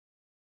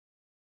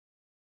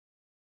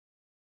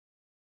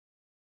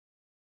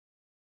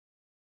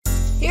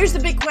here's the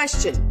big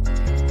question.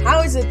 How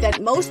is it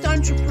that most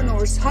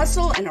entrepreneurs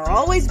hustle and are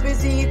always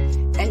busy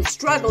and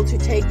struggle to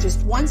take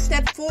just one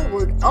step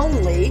forward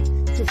only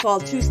to fall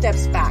two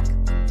steps back?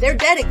 They're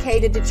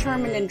dedicated,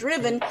 determined, and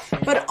driven,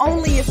 but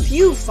only a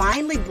few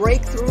finally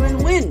break through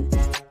and win.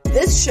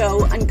 This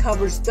show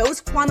uncovers those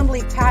quantum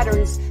leap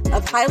patterns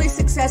of highly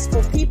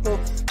successful people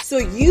so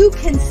you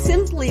can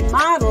simply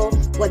model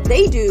what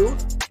they do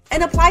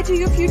and apply to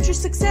your future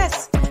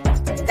success.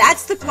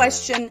 That's the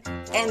question,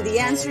 and the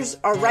answers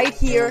are right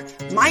here.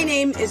 My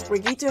name is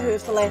Brigitte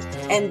Höfele,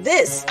 and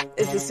this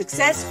is the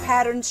Success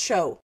Patterns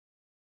Show.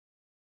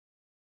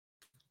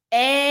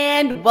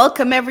 And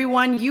welcome,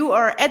 everyone. You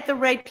are at the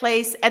right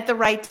place at the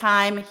right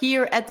time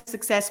here at the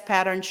Success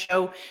Patterns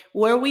Show,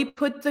 where we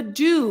put the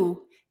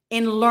do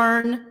in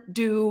learn,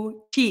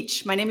 do,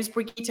 teach. My name is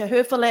Brigitte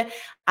Höfele.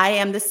 I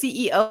am the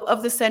CEO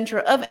of the Center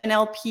of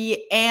NLP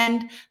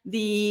and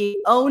the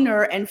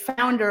owner and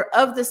founder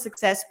of the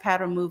Success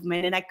Pattern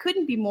Movement. And I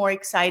couldn't be more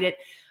excited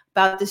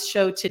about this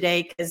show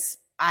today because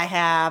I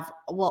have,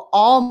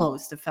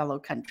 almost a fellow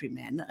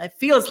countryman. It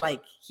feels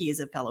like he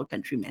is a fellow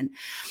countryman.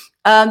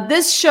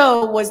 This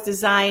show was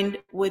designed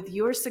with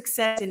your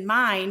success in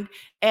mind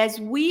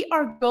as we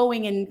are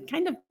going and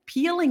kind of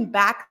peeling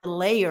back the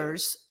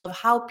layers of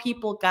how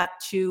people got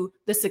to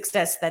the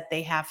success that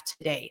they have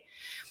today.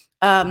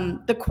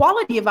 The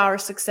quality of our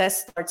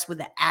success starts with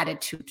the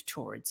attitude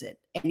towards it.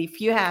 And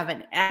if you have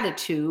an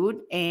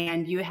attitude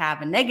and you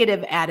have a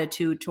negative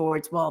attitude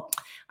towards,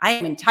 I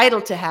am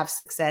entitled to have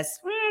success,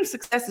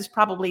 success is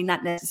probably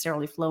not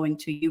necessarily flowing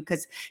to you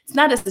because it's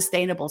not a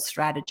sustainable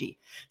strategy.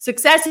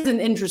 Success is an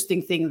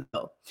interesting thing,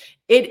 though.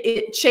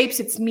 It shapes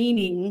its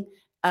meaning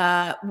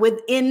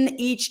within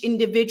each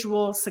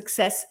individual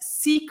success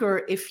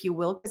seeker, if you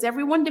will, because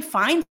everyone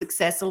defines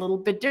success a little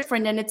bit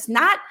different, and it's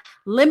not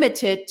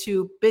limited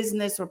to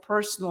business or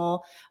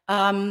personal.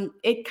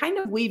 It kind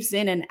of weaves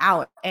in and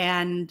out,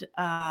 and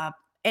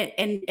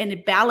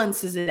it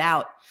balances it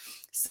out.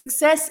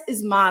 Success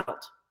is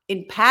modeled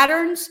in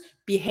patterns,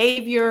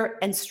 behavior,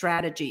 and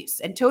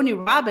strategies. And Tony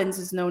Robbins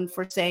is known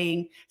for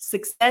saying,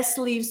 success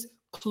leaves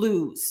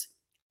clues.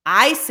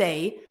 I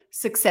say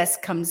success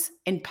comes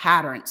in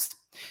patterns.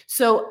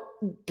 So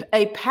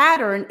a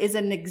pattern is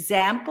an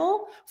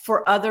example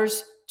for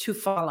others to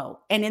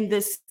follow. And in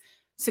this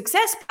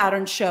Success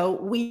Pattern Show,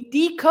 we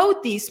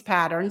decode these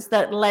patterns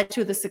that led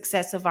to the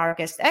success of our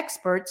guest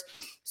experts,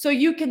 so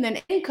you can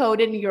then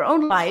encode it in your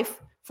own life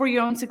for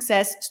your own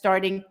success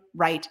starting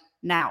right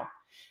now.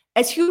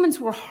 As humans,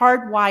 we're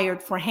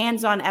hardwired for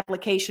hands-on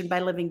application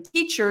by living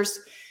teachers,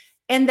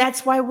 and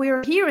that's why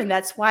we're here, and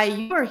that's why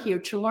you're here,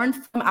 to learn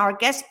from our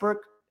guest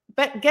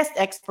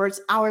experts,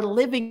 our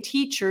living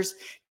teachers,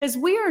 because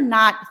we are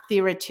not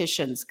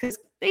theoreticians, because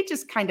they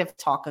just kind of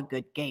talk a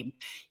good game.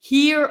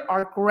 Here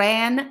are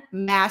grand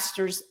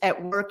masters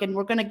at work, and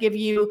we're going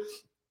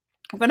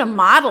to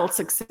model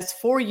success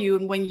for you.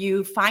 And when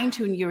you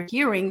fine-tune your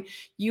hearing,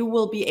 you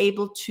will be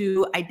able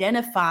to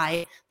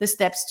identify the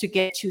steps to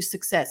get to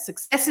success.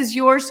 Success is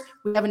yours.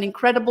 We have an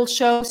incredible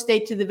show. Stay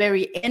to the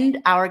very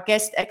end. Our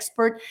guest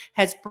expert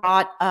has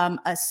brought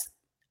us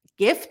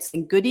gifts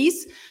and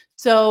goodies.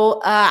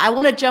 So I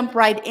want to jump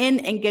right in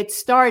and get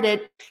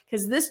started,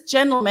 because this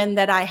gentleman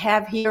that I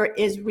have here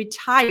is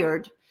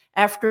retired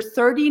after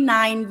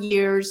 39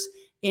 years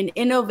in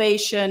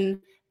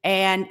innovation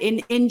and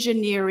in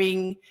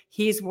engineering.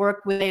 He's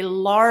worked with a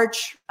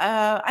large,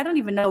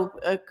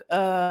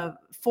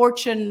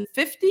 Fortune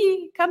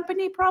 50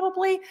 company,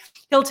 probably.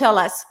 He'll tell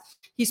us.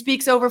 He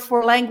speaks over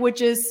 4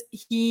 languages.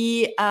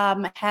 He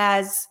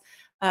has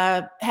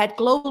had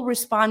global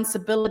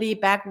responsibility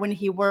back when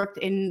he worked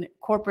in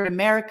corporate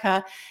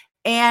America,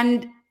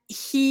 and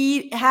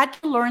he had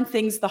to learn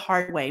things the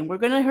hard way. And we're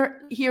going to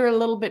hear a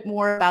little bit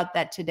more about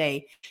that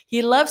today.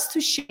 He loves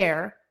to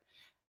share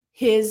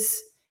his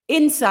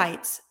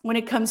insights when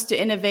it comes to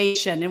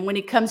innovation and when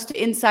it comes to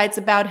insights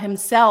about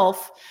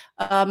himself,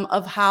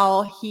 of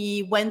how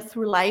he went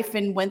through life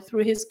and went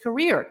through his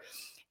career.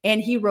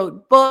 And he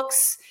wrote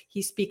books,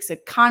 he speaks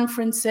at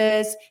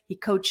conferences, he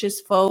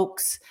coaches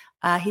folks.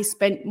 He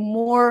spent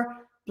more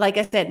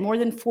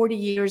than 40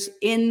 years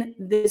in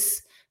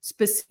this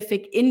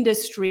specific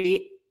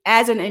industry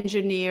as an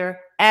engineer,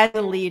 as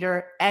a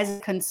leader, as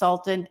a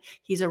consultant.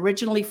 He's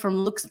originally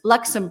from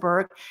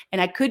Luxembourg, and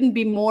I couldn't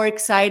be more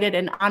excited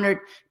and honored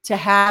to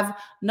have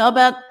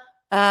Norbert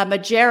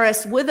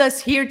Majerus with us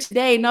here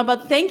today.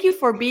 Norbert, thank you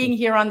for being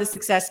here on the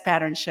Success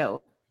Pattern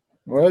Show.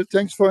 Well,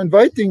 thanks for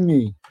inviting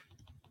me.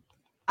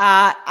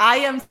 I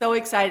am so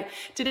excited.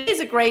 Today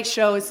is a great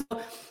show. So,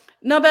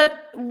 Norbert,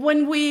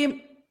 when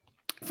we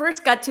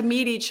first got to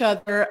meet each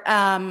other,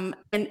 and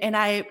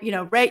I,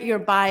 read your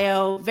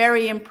bio,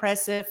 very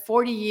impressive,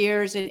 40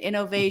 years in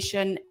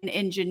innovation and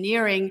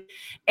engineering,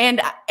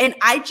 and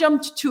I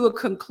jumped to a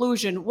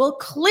conclusion. Well,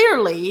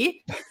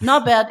 clearly,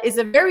 Norbert is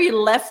a very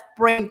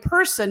left-brain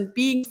person,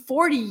 being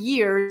 40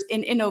 years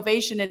in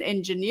innovation and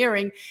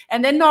engineering.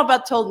 And then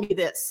Norbert told me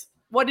this.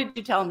 What did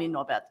you tell me,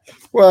 Norbert?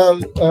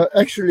 Well,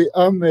 actually,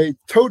 I'm a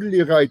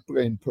totally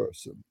right-brain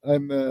person.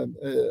 I'm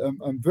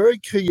very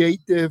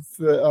creative.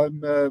 Not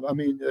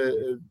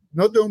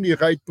only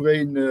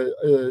right-brain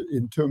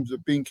in terms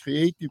of being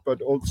creative,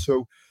 but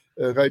also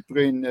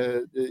right-brain,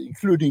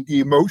 including the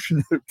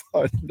emotional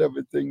part and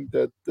everything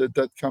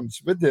that comes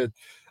with it.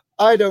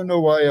 I don't know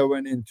why I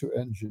went into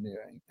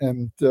engineering.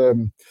 And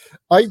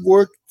I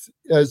worked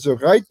as a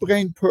right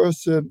brain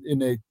person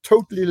in a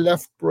totally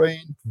left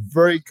brain,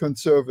 very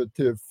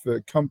conservative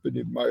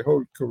company my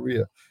whole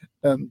career.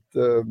 And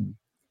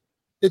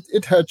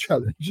it had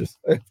challenges.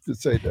 I have to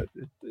say that.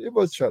 It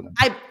was challenging.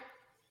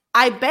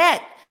 I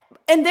bet.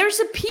 And there's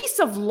a piece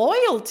of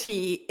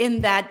loyalty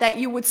in that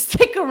you would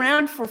stick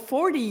around for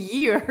 40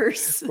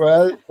 years.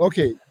 Well,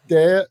 okay,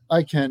 that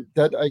I can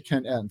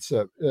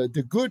answer.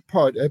 The good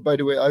part, by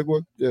the way, I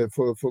worked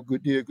for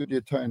Goodyear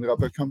Tire and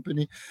Rubber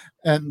Company,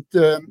 and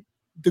the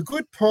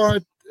good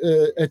part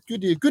at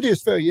Goodyear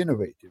is very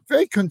innovative,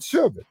 very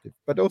conservative,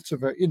 but also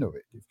very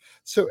innovative.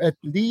 So at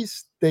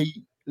least they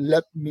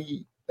let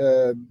me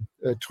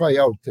try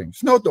out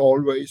things. Not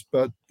always,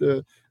 but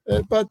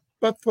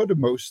for the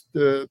most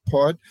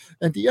part.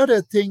 And the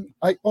other thing,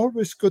 I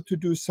always got to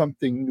do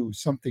something new,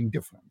 something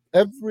different.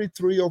 Every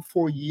 3 or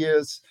 4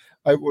 years,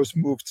 I was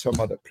moved some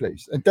other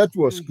place, and that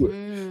was good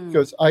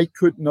because I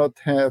could not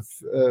have,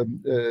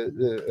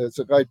 as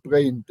a right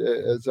brain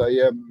as I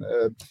am,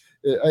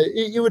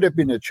 it would have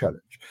been a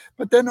challenge.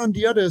 But then on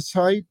the other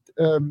side,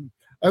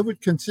 I would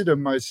consider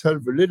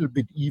myself a little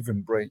bit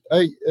even brained.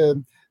 I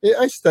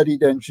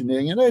studied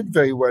engineering and I did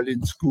very well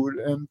in school,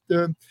 and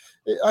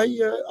I,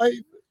 uh,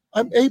 I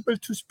I'm able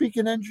to speak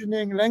an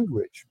engineering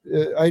language.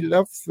 I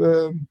love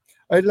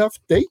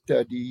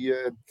data.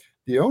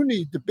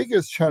 The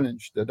biggest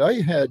challenge that I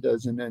had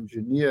as an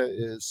engineer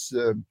is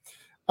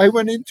I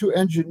went into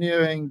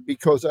engineering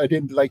because I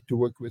didn't like to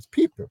work with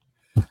people,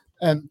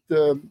 and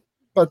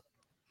but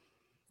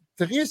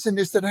the reason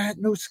is that I had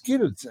no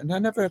skills and I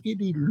never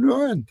really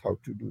learned how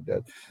to do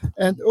that.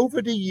 And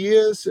over the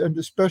years, and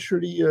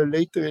especially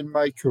later in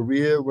my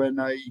career, when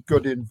I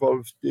got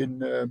involved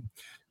in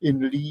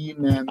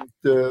lean and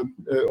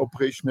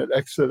operational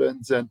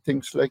excellence and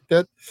things like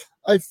that,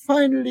 I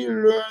finally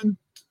learned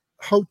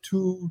how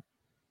to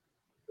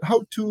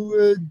how to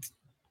uh,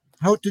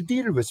 how to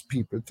deal with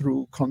people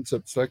through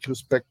concepts like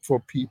respect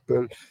for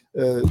people,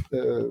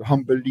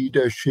 humble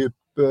leadership,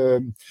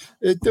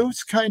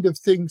 those kind of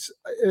things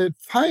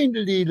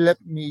finally let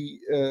me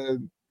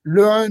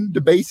learn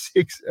the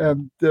basics.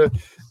 And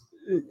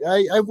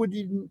I would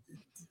even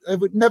I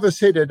would never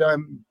say that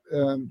I'm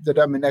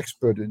an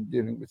expert in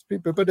dealing with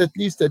people, but at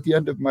least at the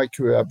end of my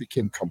career, I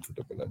became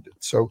comfortable at it.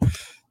 So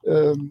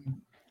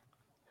um,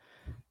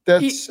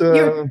 that's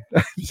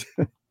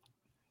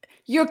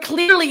You're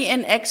clearly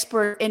an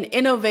expert in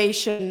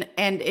innovation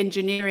and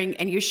engineering,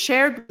 and you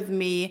shared with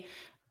me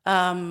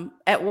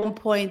at one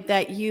point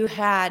that you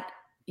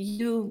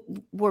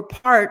were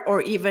part,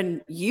 or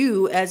even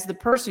you as the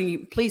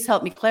person, please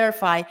help me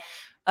clarify,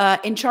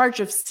 in charge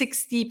of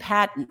 60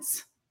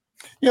 patents.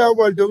 Yeah,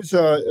 well, those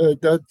are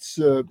that's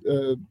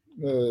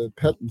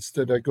patents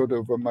that I got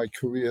over my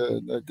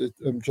career.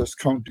 I'm just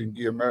counting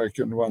the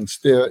American ones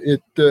there.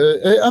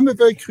 I'm a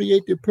very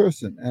creative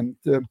person, and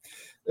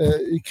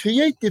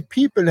creative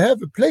people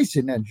have a place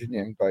in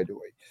engineering. By the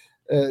way,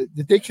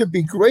 they can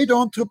be great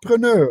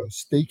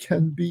entrepreneurs. They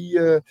can be.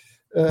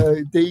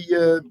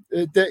 There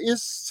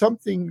is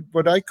something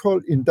what I call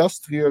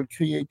industrial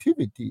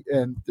creativity,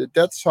 and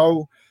that's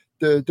how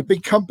the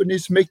big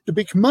companies make the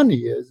big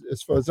money,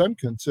 as far as I'm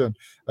concerned.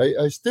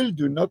 I still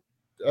do not.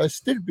 I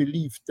still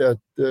believe that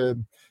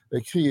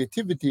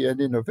creativity and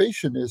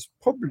innovation is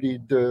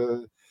probably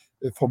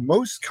for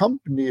most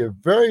company a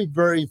very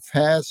very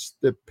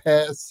fast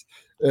path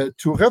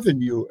to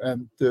revenue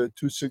and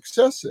to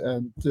success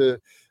and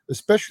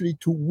especially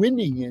to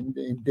winning in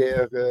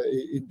their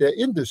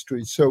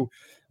industry. So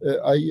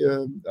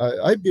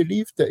I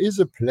believe there is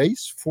a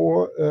place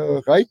for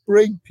right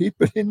brain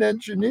people in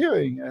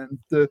engineering, and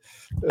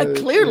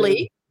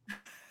Clearly,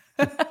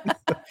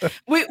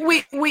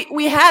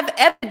 we have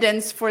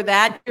evidence for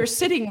that. You're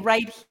sitting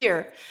right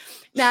here.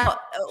 Now,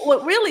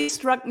 what really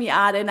struck me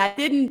out, and I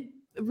didn't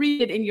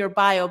read it in your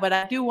bio, but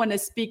I do want to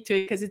speak to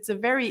it because it's a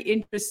very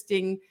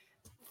interesting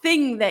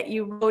thing that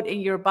you wrote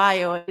in your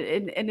bio.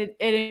 And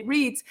it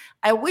reads,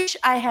 I wish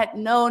I had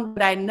known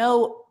what I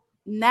know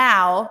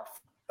now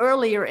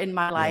earlier in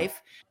my yeah.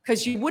 life,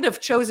 because you would have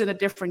chosen a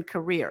different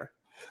career.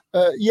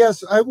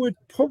 Yes, I would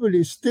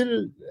probably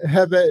still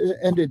have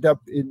ended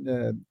up in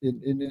an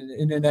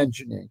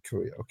engineering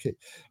career. Okay,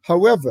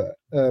 however,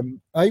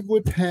 I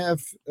would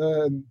have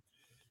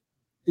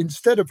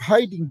instead of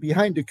hiding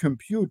behind a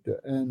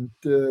computer and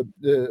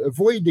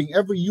avoiding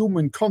every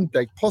human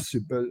contact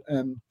possible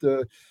and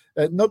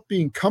not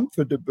being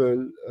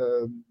comfortable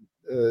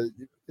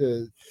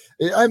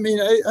I mean,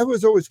 I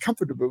was always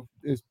comfortable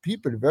with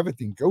people if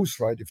everything goes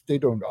right, if they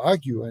don't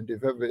argue, and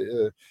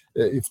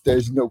if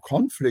there's no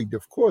conflict.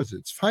 Of course,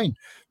 it's fine.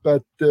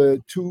 But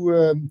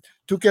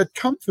to get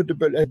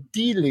comfortable at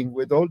dealing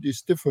with all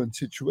these different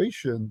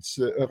situations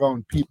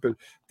around people,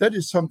 that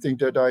is something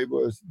that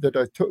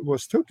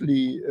was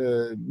totally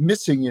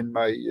missing in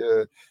my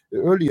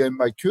earlier in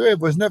my career. I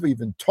was never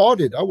even taught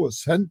it. I was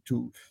sent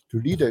to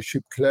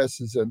leadership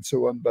classes and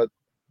so on, but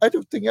I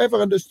don't think I ever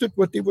understood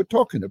what they were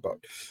talking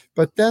about.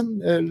 But then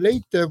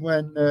later,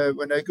 when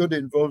I got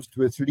involved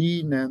with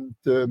Lean and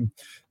the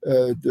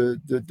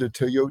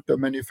Toyota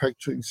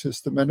manufacturing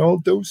system and all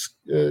those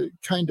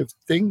kind of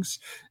things,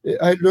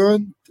 I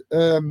learned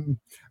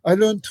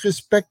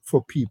respect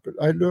for people.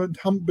 I learned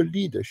humble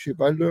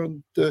leadership. I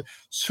learned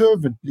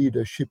servant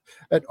leadership,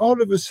 and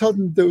all of a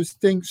sudden, those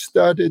things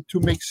started to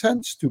make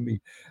sense to me.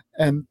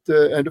 And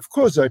of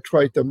course I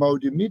tried them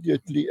out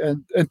immediately,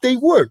 and they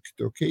worked.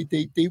 Okay,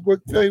 they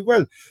worked very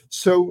well.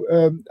 So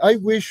I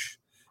wish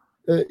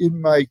in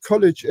my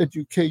college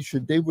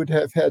education they would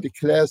have had a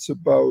class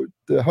about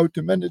how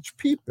to manage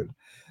people,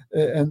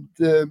 and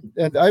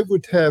I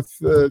would have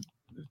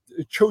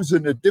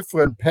chosen a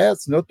different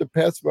path, not the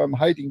path where I'm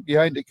hiding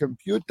behind a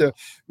computer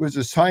with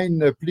a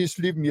sign, please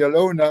leave me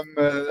alone,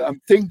 I'm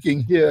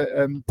thinking here.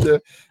 And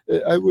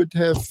I would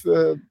have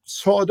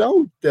sought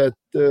out that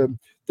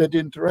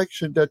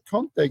interaction, that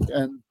contact,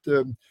 and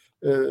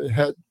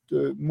had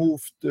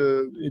moved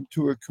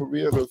into a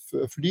career of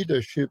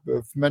leadership,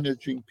 of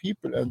managing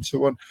people and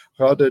so on,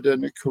 rather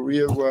than a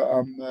career where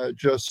I'm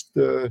just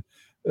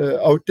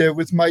out there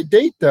with my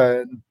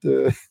data and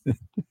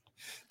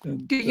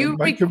Do you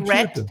my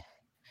computer.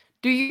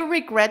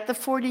 regret the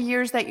 40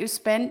 years that you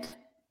spent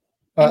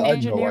in No, I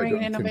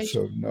engineering and don't think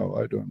so. innovation? No,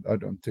 I don't. I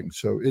don't think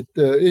so.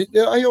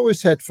 I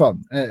always had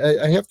fun.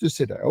 I have to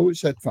say that I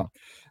always had fun.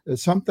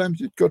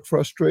 Sometimes it got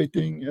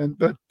frustrating,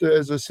 but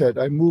as I said,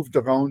 I moved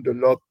around a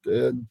lot,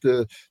 and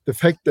the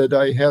fact that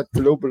I had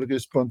global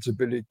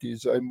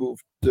responsibilities, I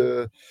moved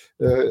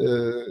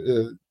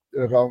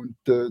around,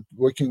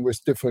 working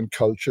with different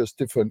cultures,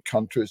 different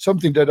countries.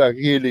 Something that I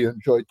really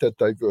enjoyed, that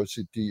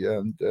diversity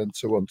and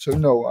so on. So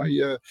no,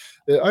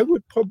 I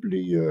would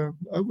probably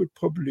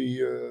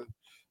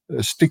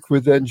stick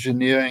with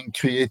engineering,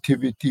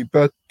 creativity,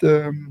 but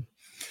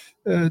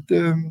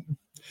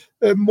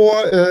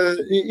more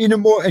in a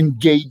more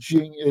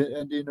engaging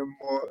and in a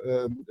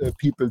more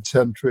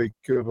people-centric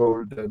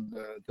role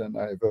than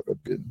I've ever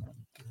been.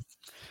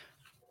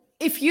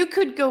 If you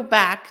could go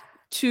back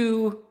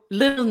to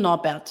little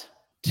Norbert,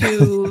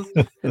 to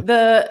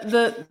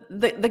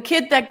the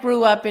kid that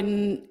grew up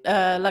in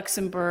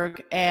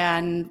Luxembourg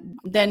and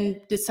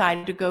then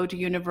decided to go to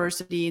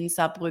university in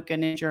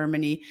Saarbrücken in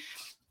Germany,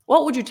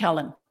 what would you tell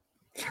him?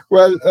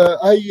 Well,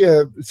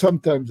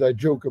 sometimes I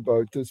joke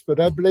about this, but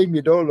I blame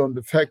it all on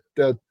the fact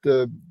that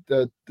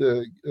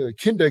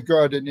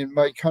kindergarten in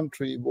my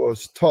country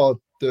was taught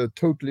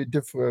totally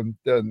different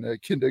than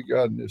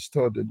kindergarten is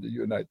taught in the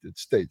United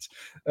States.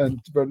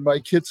 And when my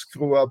kids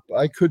grew up,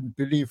 I couldn't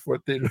believe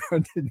what they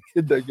learned in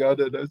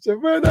kindergarten. I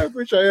said, "Well, I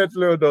wish I had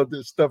learned all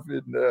this stuff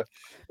in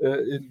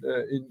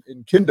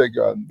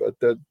kindergarten." But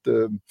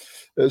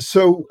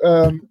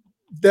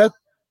that.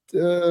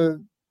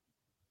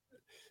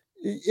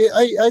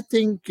 I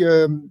think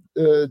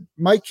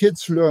my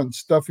kids learned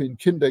stuff in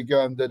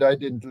kindergarten that I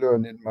didn't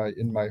learn in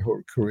my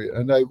whole career,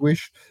 and I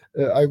wish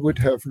I would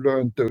have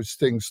learned those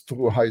things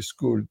through high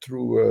school,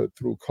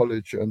 through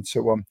college, and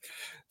so on.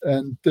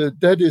 And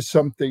that is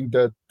something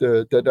that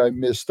I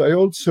missed. I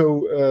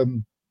also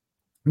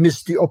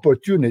missed the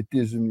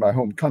opportunities in my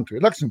home country.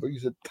 Luxembourg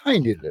is a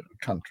tiny little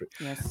country.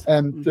 Yes.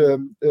 And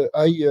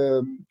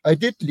I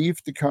did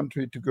leave the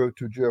country to go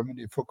to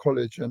Germany for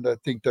college, and I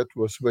think that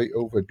was way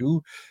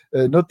overdue.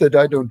 Not that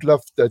I don't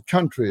love that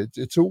country;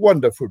 it's a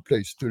wonderful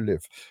place to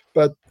live,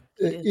 but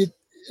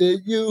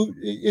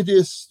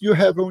you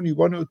have only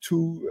one or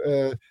two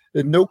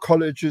no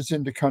colleges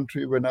in the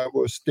country. When I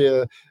was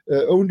there,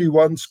 only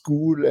one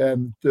school,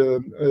 and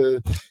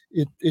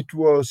it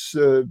was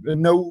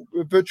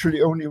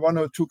virtually only one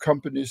or two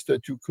companies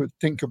that you could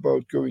think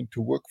about going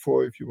to work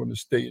for if you want to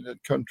stay in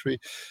that country.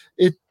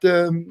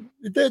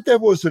 There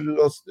was a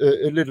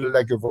little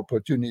lack of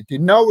opportunity.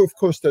 Now, of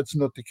course, that's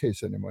not the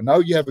case anymore. Now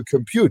you have a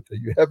computer,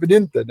 you have an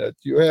internet,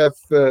 you have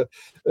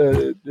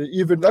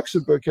even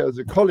Luxembourg has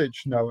a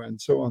college now, and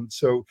so on.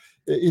 So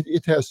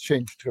it has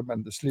changed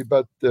tremendously.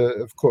 But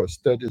of course,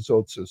 that is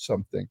also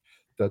something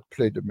that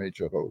played a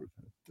major role.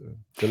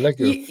 The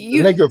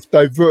lack of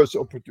diverse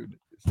opportunities.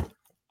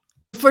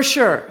 For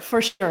sure,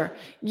 for sure.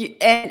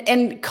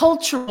 And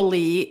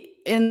culturally,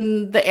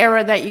 in the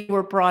era that you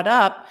were brought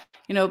up,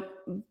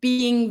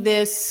 being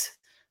this,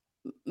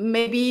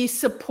 maybe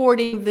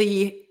supporting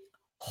the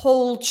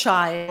whole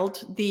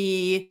child,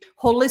 the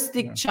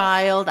holistic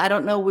child. I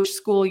don't know which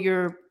school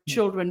your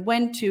children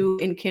went to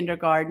in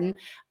kindergarten.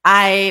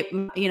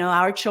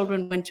 Our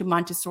children went to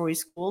Montessori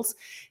schools.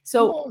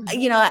 So,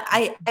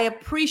 I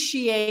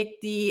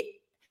appreciate the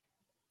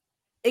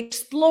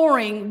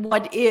exploring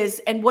what is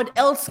and what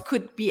else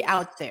could be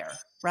out there,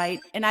 right?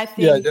 And I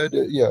Yeah,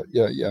 think,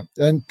 yeah.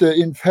 And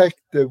in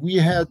fact, we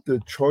had the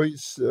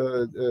choice.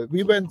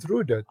 We went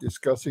through that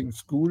discussing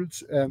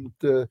schools, and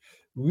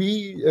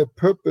we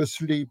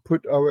purposely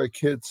put our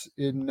kids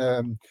in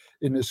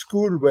a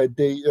school where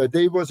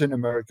they was in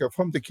America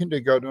from the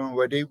kindergarten,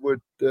 where they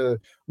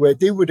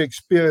would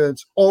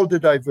experience all the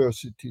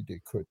diversity they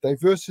could.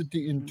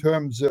 Diversity in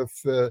terms of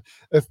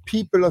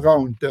people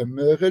around them,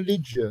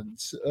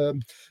 religions,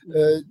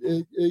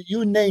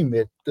 you name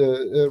it,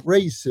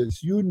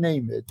 races, you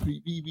name it.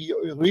 We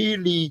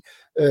really,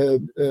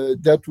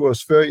 that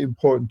was very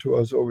important to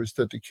us always,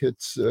 that the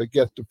kids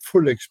get the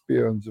full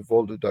experience of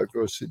all the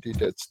diversity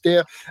that's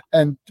there,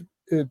 and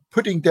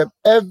putting them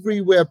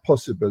everywhere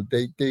possible.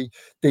 They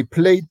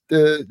played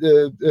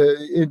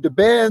in the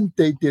band,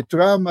 they did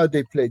drama,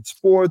 they played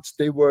sports,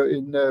 they were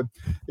in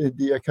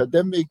the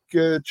academic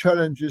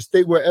challenges,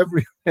 they were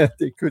everywhere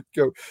they could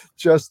go,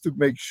 just to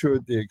make sure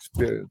they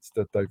experienced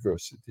that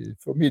diversity.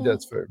 For me,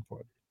 that's very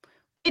important.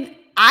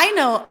 I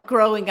know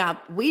growing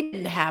up, we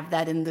didn't have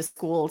that in the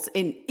schools,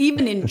 and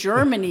even in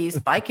Germany. So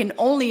I can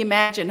only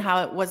imagine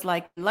how it was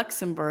like in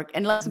Luxembourg.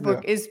 And Yeah.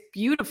 Luxembourg is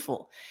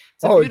beautiful.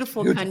 It's a Oh, it's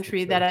beautiful beautiful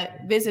country that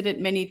place. I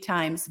visited many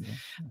times.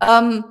 Yeah.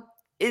 Um,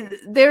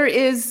 there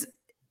is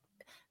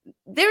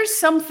there's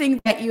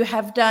something that you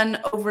have done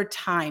over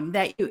time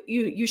that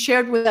you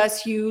shared with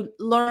us. You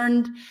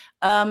learned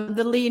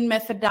the lean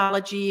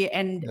methodology,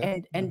 and Yeah.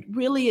 and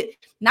really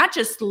not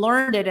just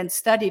learned it and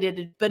studied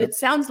it, but Yeah. it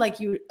sounds like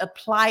you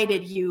applied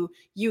it, you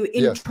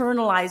Yes.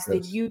 internalized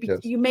it, Yes. Yes.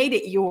 you made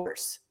it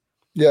yours.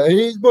 Yeah. And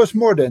it was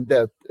more than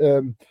that.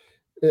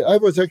 I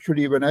was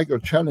actually, when I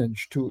got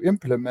challenged to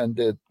implement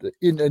it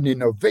in an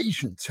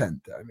innovation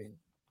center, I mean,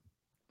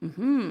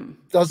 Hmm.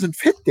 doesn't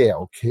fit there,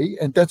 okay?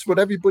 And that's what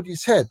everybody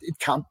said. It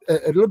can't.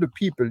 A lot of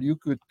people you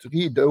could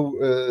read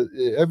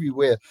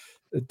everywhere.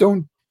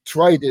 Don't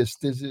try this.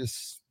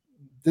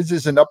 This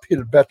is an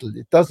uphill battle.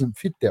 It doesn't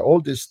fit there.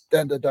 All this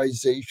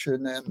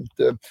standardization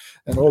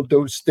and all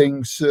those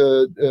things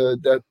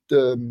that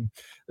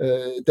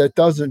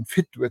doesn't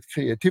fit with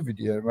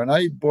creativity. And when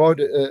I brought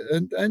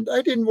and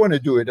I didn't want to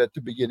do it at the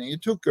beginning.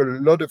 It took a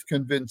lot of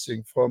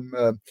convincing from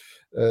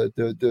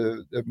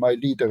my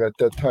leader at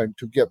that time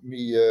to get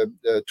me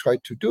try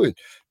to do it.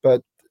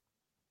 But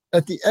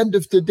at the end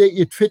of the day,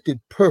 it fitted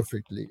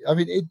perfectly. I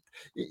mean,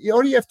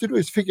 all you have to do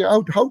is figure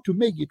out how to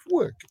make it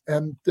work,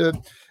 and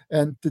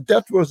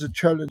that was a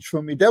challenge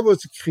for me. That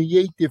was a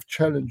creative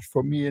challenge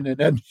for me in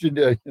an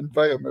engineering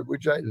environment,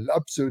 which I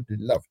absolutely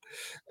loved,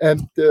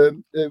 and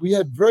we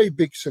had very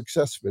big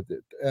success with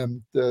it,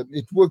 and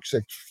it works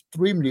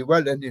extremely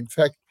well. And in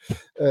fact,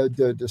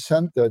 the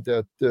center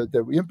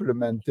that we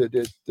implemented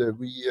it,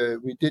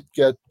 we did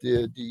get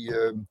the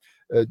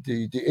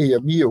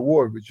AME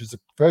award, which is a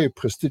very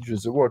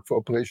prestigious award for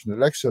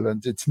operational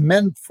excellence. It's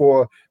meant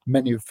for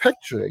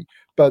manufacturing,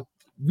 but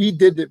we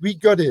did it. We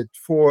got it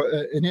for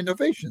an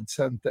innovation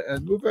center,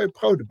 and we're very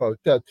proud about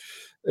that.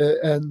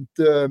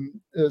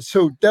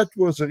 So that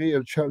was a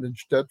real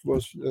challenge. That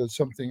was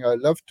something I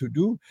love to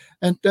do.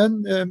 And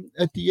then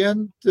at the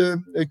end,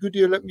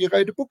 Goodyear let me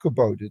write a book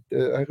about it.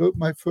 I wrote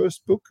my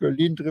first book,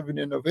 Lean Driven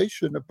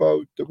Innovation,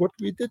 about what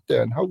we did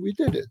there and how we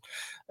did it.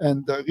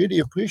 And I really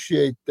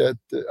appreciate that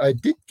I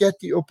did get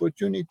the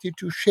opportunity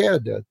to share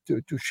that,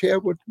 to share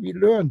what we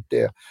learned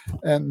there.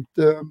 And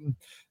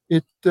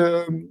it,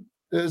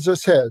 as I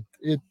said,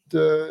 it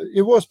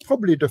was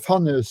probably the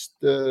funnest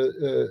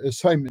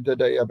assignment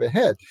that I ever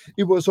had.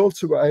 It was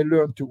also where I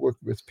learned to work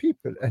with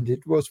people, and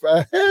it was where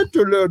I had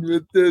to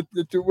learn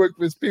to work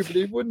with people.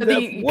 It wouldn't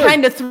have You worked.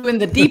 kind of threw in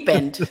the deep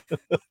end.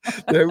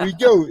 There we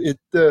go.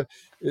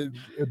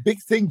 A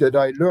big thing that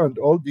I learned,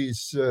 all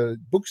these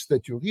books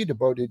that you read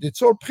about it,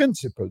 it's all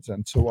principles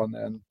and so on,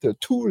 and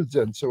tools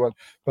and so on.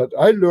 But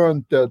I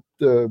learned that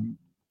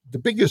the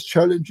biggest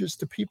challenge is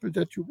the people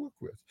that you work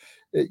with.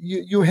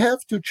 You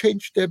have to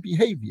change their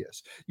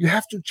behaviors. You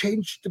have to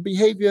change the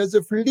behaviors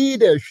of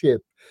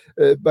leadership.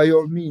 By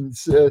all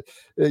means,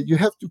 you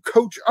have to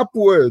coach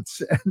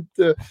upwards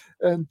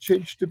and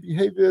change the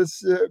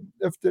behaviors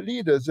of the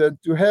leaders, and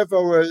to have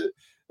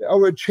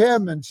our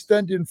chairman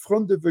stand in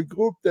front of a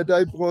group that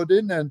I brought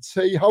in and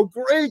say how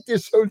great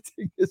this whole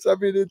thing is. I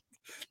mean,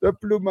 that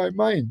blew my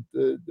mind.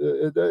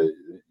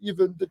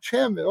 Even the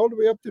chairman, all the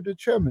way up to the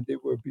chairman, they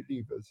were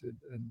believers.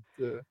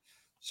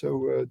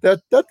 So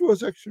that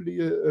was actually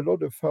a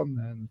lot of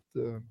fun.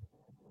 And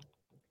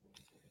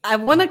I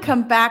want to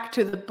come back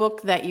to the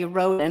book that you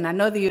wrote, and I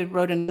know that you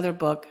wrote another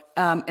book.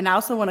 And I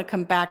also want to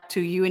come back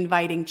to you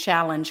inviting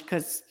challenge,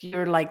 because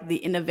you're like the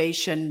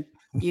innovation,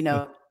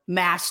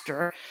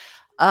 master.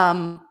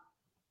 But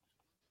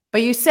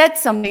you said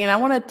something, and I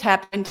want to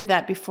tap into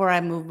that before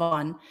I move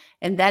on.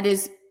 And that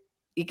is,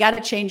 you got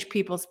to change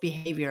people's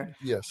behavior.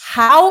 yes.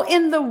 How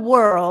in the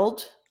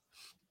world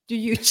do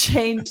you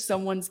change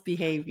someone's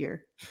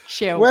behavior?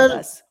 Share with Well,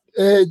 us.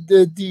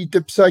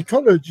 the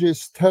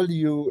psychologists tell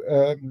you,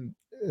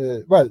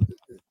 well,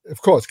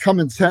 of course,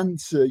 common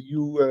sense.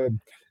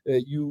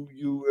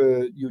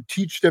 you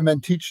teach them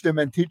and teach them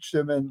and teach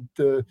them, and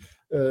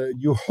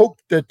you hope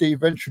that they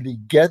eventually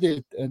get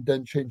it and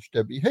then change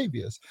their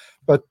behaviors.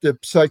 But the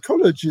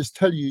psychologists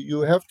tell you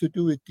you have to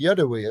do it the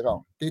other way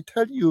around. They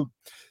tell you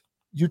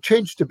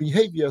change the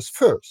behaviors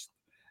first.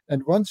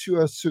 And once you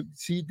are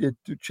succeeded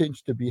to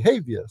change the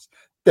behaviors,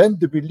 then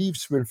the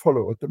beliefs will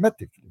follow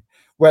automatically.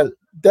 Well,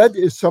 that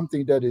is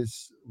something that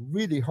is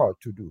really hard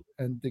to do.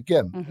 And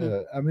again,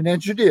 I'm an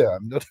engineer,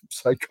 I'm not a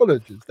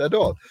psychologist at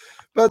all.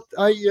 But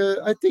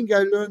I think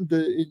I learned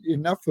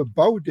enough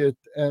about it.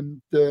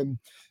 And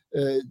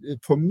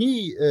for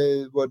me,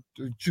 what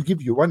to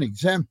give you one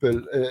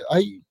example,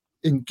 I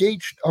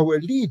engaged our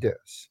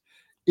leaders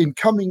in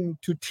coming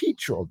to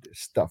teach all this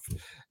stuff.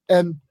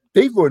 And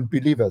they weren't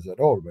believers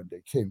at all when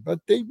they came, but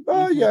they,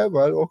 yeah,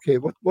 well, okay,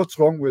 what's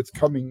wrong with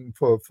coming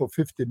for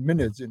 15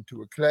 minutes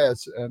into a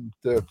class and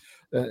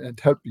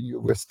helping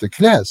you with the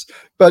class?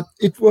 But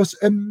it was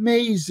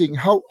amazing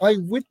how I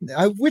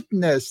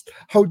witnessed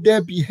how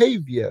their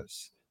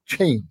behaviors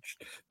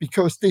changed,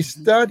 because they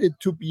started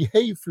to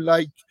behave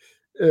like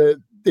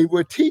they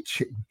were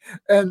teaching.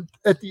 And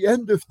at the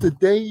end of the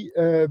day,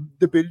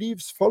 the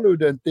beliefs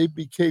followed, and they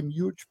became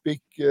huge,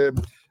 big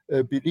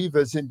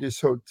believers in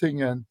this whole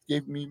thing, and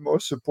gave me more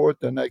support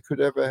than I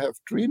could ever have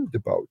dreamed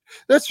about.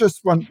 That's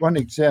just one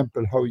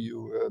example how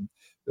you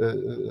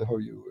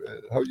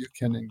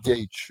can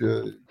engage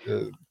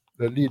the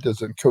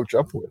leaders and coach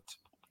upwards.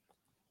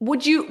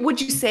 Would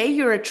you say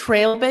you're a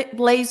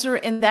trailblazer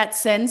in that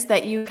sense,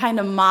 that you kind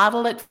of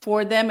model it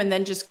for them and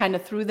then just kind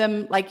of threw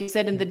them, like you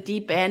said, in the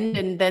deep end,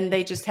 and then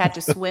they just had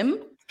to swim?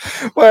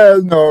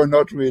 Well, no,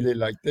 not really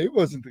like that. It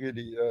wasn't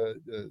really.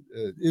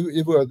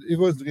 It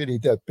wasn't really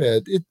that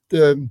bad.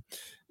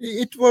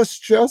 It was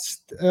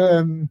just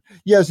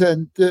yes,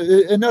 and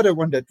another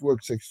one that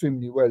works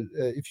extremely well.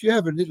 If you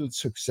have a little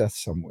success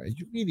somewhere,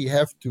 you really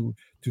have to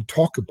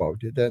talk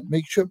about it and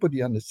make sure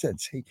everybody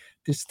understands. Hey,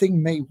 this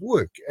thing may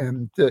work,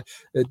 and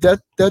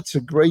that's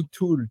a great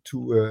tool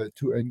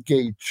to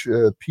engage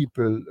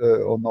people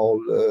on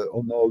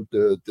all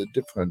the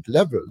different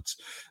levels.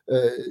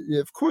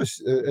 Of course,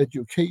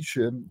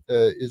 education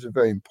is a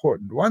very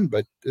important one,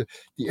 but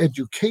the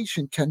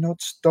education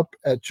cannot stop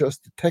at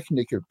just the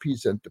technical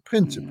piece and the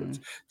principles.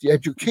 The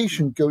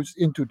education goes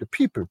into the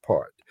people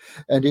part,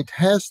 and it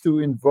has to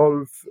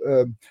involve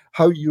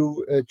how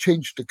you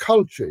change the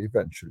culture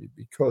eventually,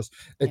 because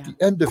at the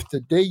end of the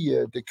day,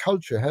 the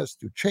culture has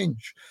to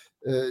change.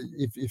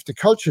 If the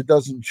culture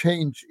doesn't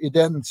change, it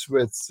ends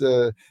with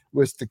the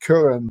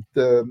current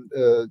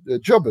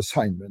job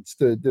assignments.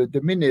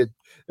 The minute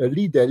a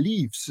leader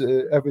leaves,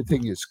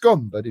 everything is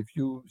gone. But if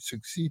you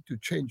succeed to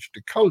change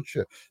the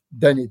culture,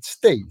 then it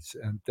stays,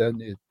 and then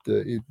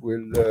it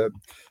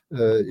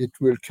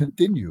will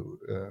continue.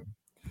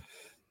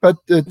 But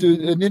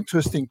an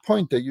interesting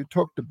point that you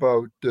talked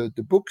about the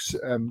books,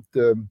 and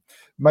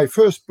my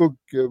first book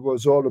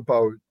was all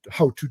about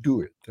how to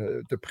do it,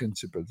 the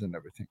principles and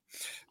everything.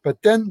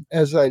 But then,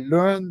 as I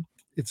learned,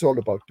 it's all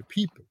about the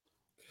people.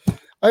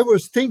 I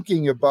was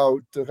thinking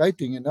about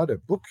writing another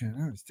book,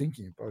 and I was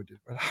thinking about it.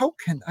 But how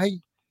can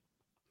I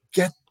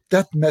get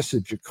that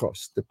message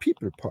across, the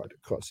people part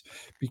across?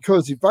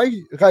 Because if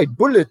I write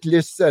bullet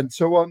lists and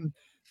so on,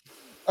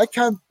 I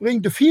can't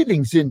bring the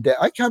feelings in there.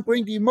 I can't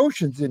bring the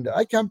emotions in there.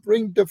 I can't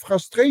bring the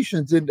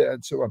frustrations in there,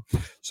 and so on.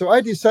 So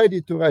I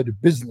decided to write a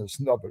business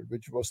novel,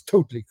 which was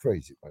totally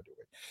crazy, by the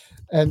way.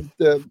 And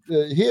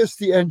here's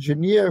the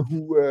engineer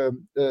who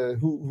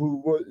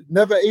was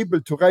never able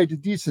to write a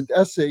decent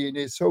essay in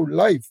his whole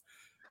life,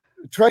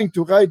 trying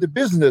to write a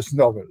business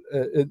novel,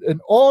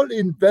 an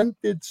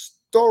all-invented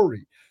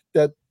story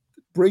that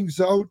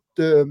brings out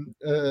the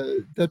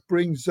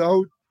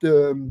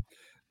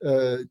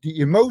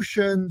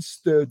emotions,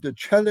 the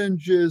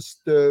challenges,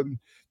 the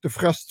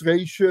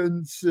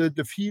frustrations,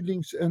 the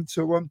feelings, and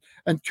so on,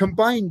 and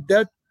combine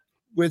that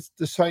with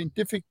the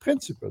scientific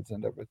principles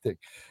and everything.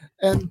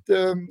 And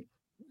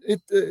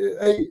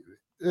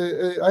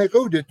I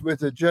wrote it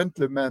with a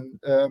gentleman,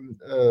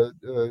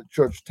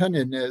 George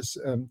Tanines,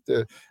 and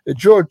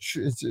George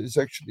is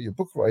actually a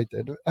book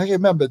writer. I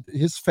remember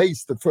his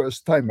face the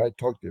first time I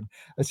talked to him.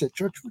 I said,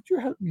 George, would you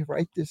help me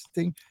write this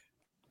thing?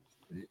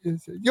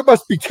 You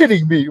must be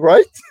kidding me,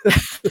 right?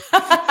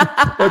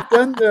 But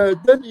then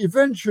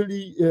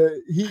eventually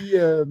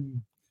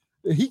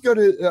he got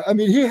it. I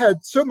mean, he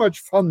had so much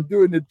fun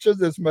doing it,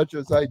 just as much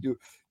as I do,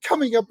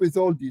 coming up with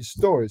all these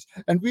stories.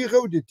 And we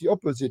wrote it the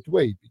opposite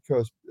way,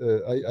 because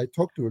I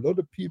talked to a lot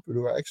of people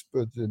who are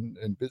experts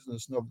in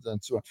business novels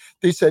and so on.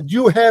 They said,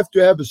 you have to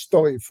have a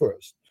story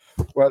first.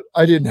 Well,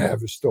 I didn't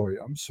have a story.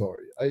 I'm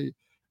sorry.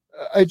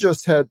 I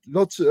just had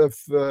lots of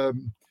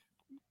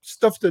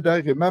stuff that I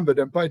remembered.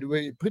 And by the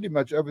way, pretty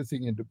much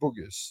everything in the book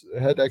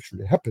had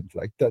actually happened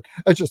like that.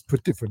 I just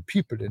put different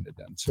people in it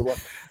and so on.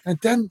 And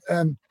then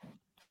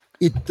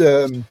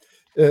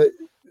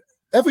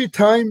every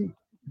time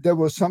there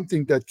was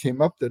something that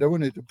came up that I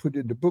wanted to put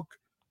in the book,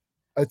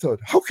 I thought,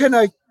 how can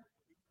I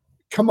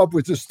come up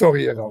with a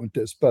story around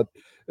this. But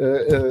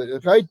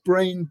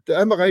right-brained,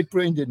 I'm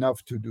right-brained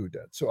enough to do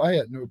that. So I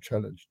had no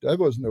challenge. There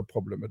was no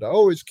problem. I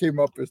always came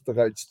up with the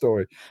right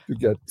story to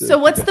get So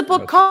to what's get the the book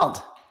message.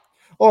 called?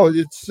 Oh,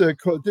 it's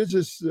called. This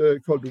is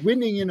called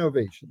Winning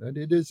Innovation, and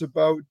it is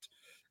about.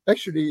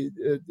 Actually,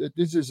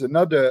 this is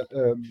another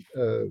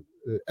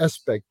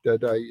aspect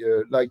that I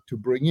like to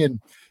bring in.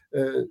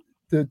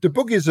 The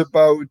book is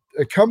about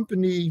a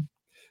company.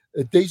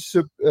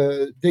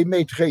 They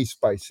made race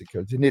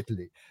bicycles in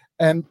Italy,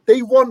 and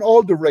they won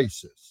all the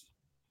races.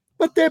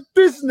 But their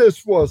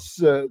business was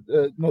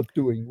not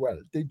doing well.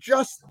 They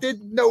just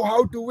didn't know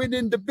how to win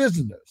in the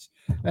business,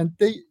 and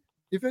they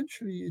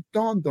eventually it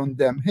dawned on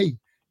them, hey,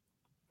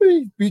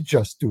 we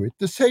just do it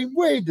the same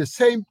way, the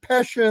same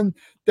passion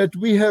that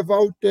we have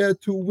out there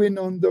to win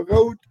on the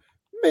road.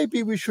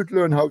 Maybe we should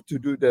learn how to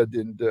do that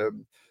in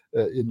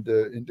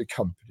the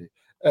company.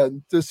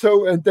 And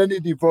then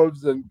it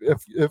evolves, and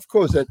of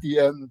course, at the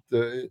end,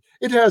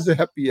 it has a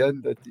happy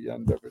end. At the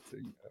end,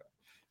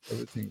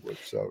 everything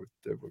works out.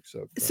 Works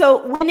out well.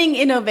 So Winning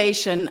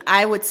Innovation,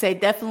 I would say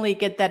definitely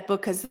get that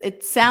book, because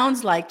it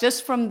sounds like,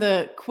 just from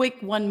the quick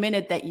 1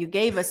 minute that you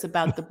gave us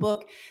about the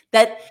book,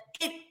 that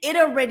it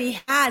already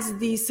has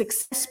the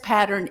success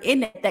pattern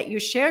in it that you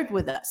shared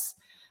with us.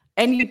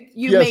 And you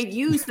Yes, made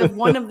use of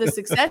one of the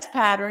success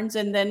patterns,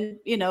 and then,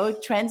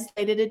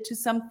 translated it to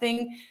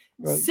something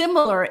well,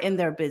 similar in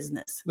their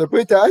business.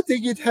 Britta, I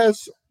think it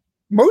has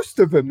most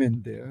of them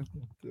in there.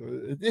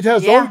 It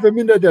has all of Yeah. them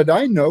in there that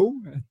I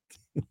know.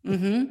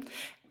 Mm-hmm.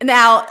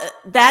 Now,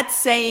 that's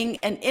saying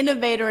an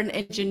innovator and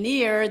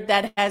engineer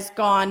that has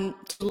gone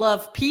to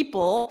love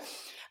people.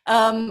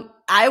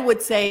 I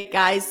would say,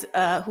 guys,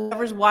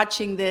 whoever's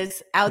watching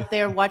this out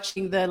there,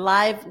 watching the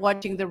live,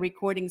 watching the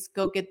recordings,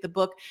 go get the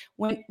book,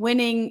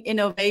 Winning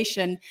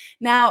Innovation.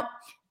 Now,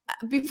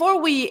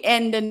 before we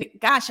end, and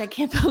gosh, I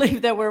can't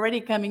believe that we're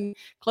already coming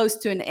close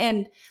to an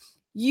end.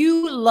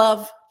 You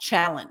love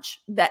challenge.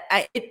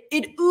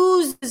 It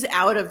oozes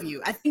out of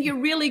you. I think you're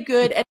really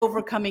good at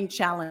overcoming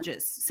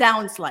challenges.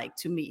 Sounds like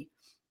to me.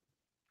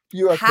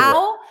 You are correct.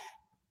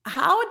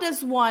 How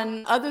does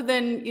one, other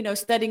than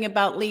studying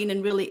about lean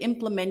and really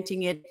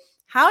implementing it,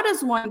 how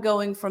does one,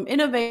 going from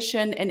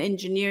innovation and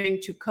engineering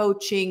to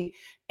coaching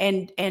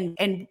and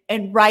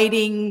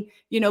writing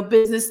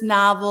business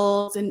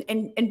novels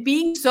and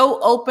being so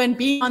open,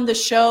 being on the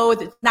show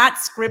that's not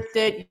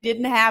scripted, you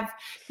didn't have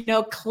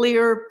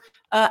clear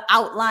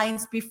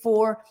outlines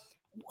before,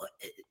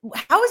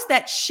 how is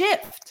that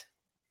shift?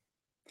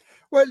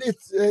 Well,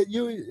 it's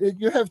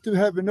you have to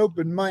have an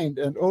open mind,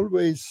 and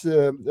always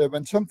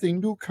when something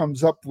new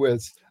comes up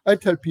with, I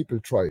tell people,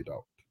 try it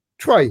out,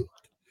 try it.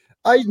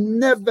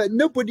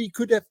 Nobody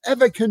could have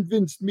ever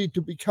convinced me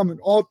to become an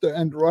author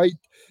and write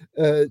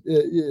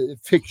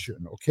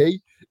fiction, okay?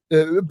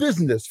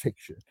 Business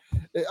fiction.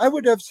 I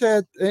would have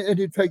said, and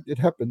in fact, it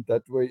happened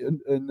that way.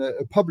 And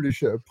a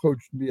publisher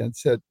approached me and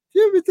said, "Do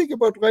you ever think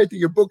about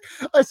writing a book?"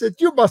 I said,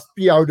 "You must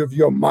be out of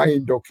your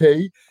mind,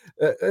 okay?"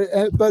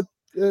 Uh,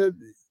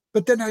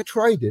 but then I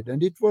tried it,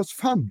 and it was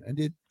fun, and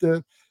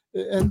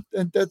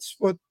that's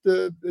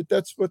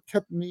what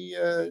kept me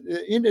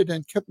in it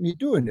and kept me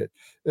doing it.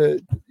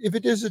 If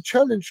it is a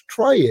challenge,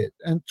 try it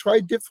and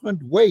try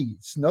different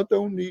ways. Not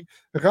only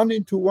run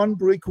into one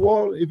brick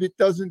wall. If it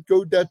doesn't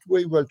go that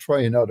way, well,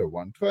 try another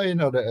one. Try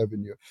another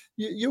avenue.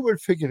 You will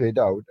figure it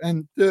out,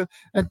 and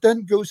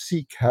then go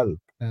seek help.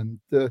 And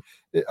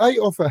I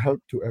offer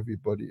help to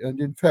everybody.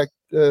 And in fact,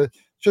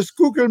 just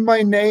Google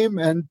my name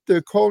and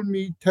call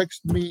me,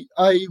 text me.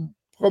 I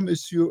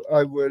promise you,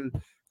 I will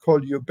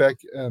call you back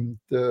and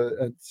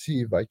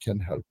see if I can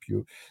help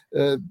you.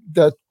 I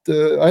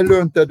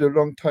learned that a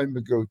long time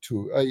ago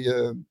too.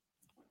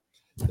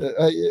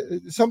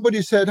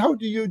 Somebody said, "How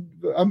do you?"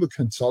 I'm a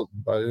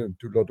consultant, but I don't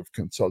do a lot of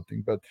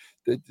consulting. But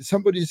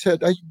somebody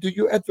said, "Do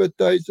you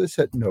advertise?" I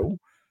said, "No."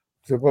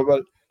 So,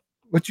 well,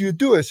 what do you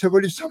do? I said,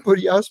 "Well, if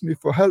somebody asks me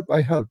for help,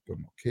 I help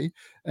them, okay?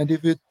 And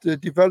if it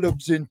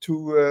develops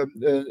into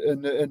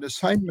an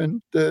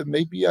assignment,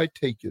 maybe I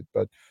take it.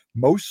 But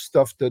most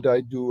stuff that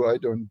I do, I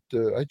don't.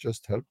 I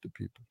just help the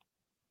people,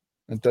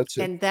 and that's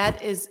it." And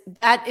that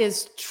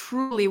is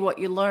truly what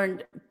you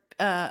learned.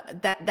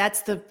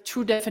 That's the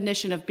true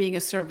definition of being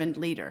a servant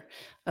leader,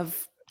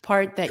 of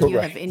part that you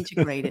have Correct.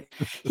 integrated.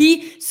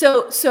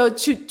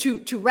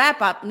 To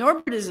wrap up,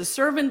 Norbert is a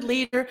servant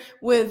leader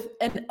with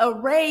an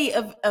array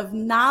of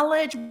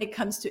knowledge when it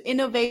comes to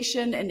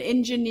innovation and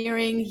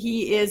engineering.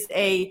 He is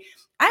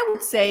I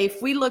would say,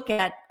 if we look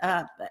at,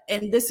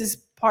 and this is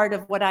part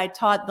of what I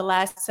taught the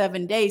last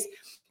 7 days,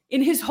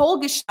 in his whole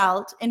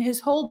gestalt, in his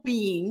whole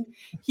being,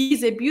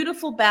 he's a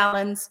beautiful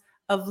balance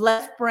of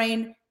left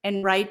brain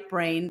and right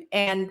brain.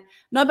 And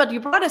Norbert, you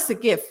brought us a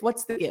gift.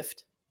 What's the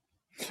gift?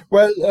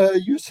 Well,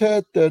 you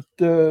said that,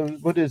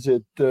 what is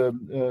it?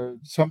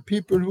 Some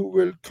people who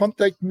will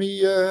contact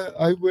me,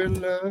 I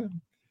will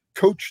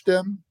coach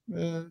them,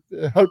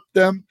 help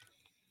them.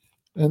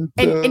 And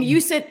And you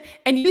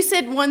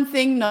said one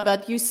thing,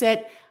 Norbert. You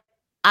said,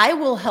 I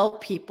will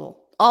help people.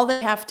 All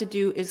they have to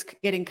do is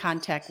get in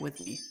contact with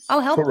me.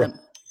 I'll help correct. them.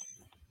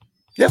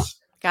 Yes,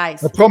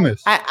 Guys, I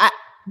promise. I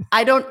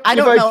don't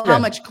know how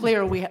much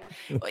clearer we have.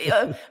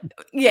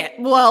 Yeah,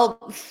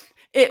 well,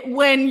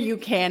 when you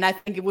can, I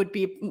think it would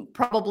be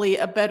probably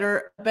a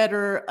better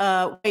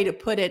way to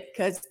put it,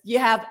 because you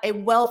have a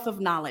wealth of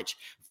knowledge,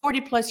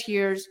 40 plus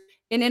years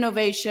in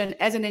innovation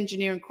as an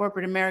engineer in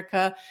corporate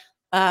America,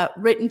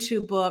 written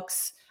 2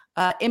 books,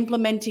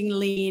 implementing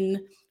lean.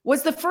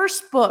 Was the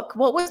first book,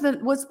 what was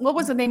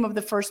the name of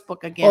the first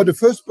book again? Oh, the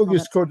first book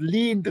is called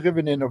Lean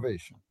Driven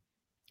Innovation.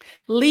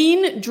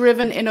 Lean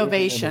Driven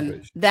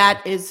Innovation.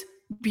 That is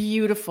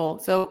beautiful.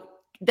 So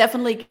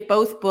definitely get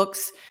both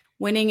books,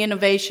 Winning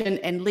Innovation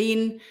and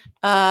Lean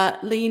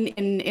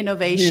in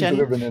Innovation. Lean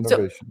Driven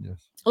Innovation, yes.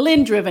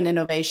 Lean Driven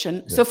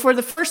Innovation. Yes. So for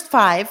the first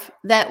 5,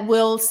 that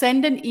will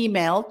send an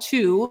email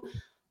to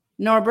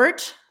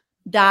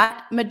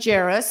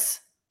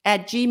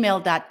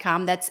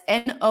norbert.majerus@gmail.com. That's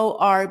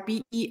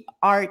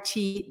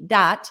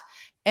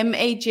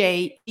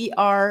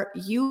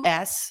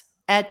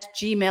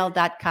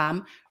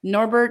NORBERT.MAJERUS@gmail.com.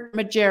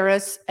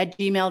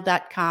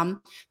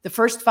 NorbertMajerus@gmail.com. The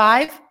first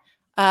 5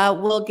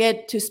 will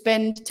get to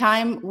spend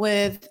time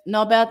with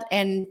Norbert,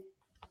 and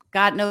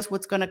God knows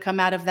what's going to come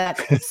out of that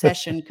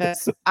session,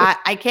 because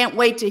I can't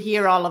wait to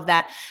hear all of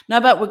that.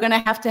 Norbert, we're going to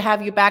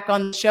have you back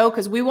on the show,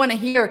 because we want to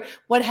hear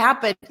what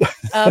happened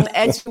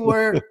as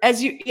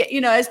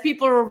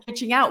people were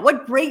reaching out,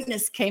 what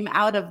greatness came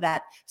out of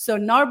that. So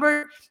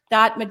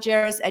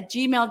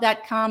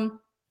Norbert.Majerus@gmail.com.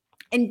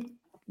 And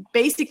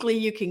basically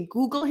you can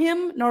Google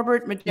him,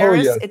 Norbert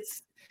Majerus. Oh,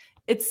 yes.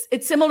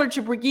 It's similar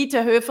to Brigitte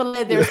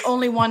Höfele. There's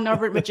only one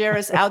Norbert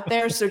Majerus out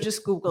there, so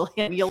just Google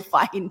him. You'll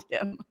find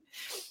him.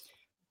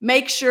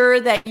 Make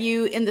sure that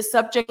you, in the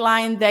subject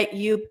line, that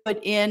you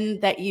put in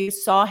that you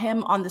saw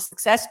him on the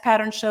Success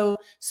Pattern Show,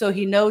 so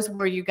he knows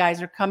where you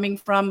guys are coming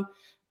from.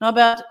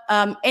 Norbert,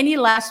 any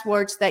last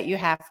words that you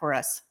have for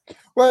us?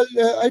 Well,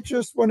 I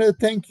just want to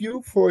thank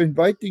you for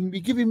inviting me,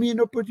 giving me an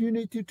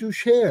opportunity to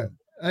share.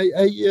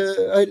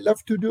 I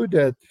love to do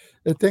that.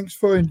 Thanks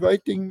for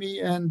inviting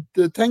me, and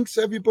thanks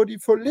everybody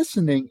for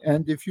listening.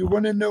 And if you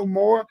want to know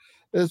more,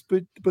 as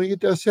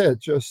Brigitte said,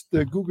 just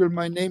Google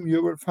my name.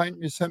 You will find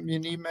me. Send me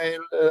an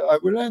email. I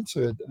will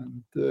answer it,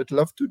 and I'd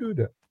love to do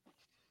that.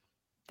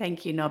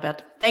 Thank you,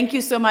 Norbert. Thank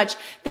you so much.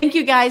 Thank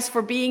you guys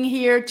for being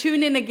here.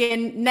 Tune in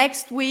again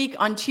next week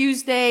on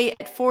Tuesday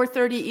at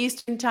 4:30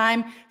 Eastern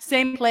Time.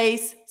 Same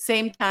place,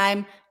 same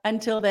time.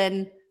 Until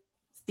then,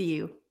 see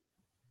you.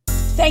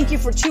 Thank you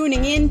for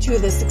tuning in to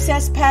the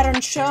Success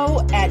Pattern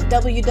Show at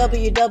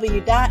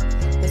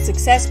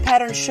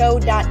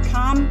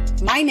www.thesuccesspatternshow.com.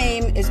 My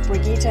name is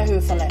Brigitte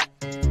Höfele.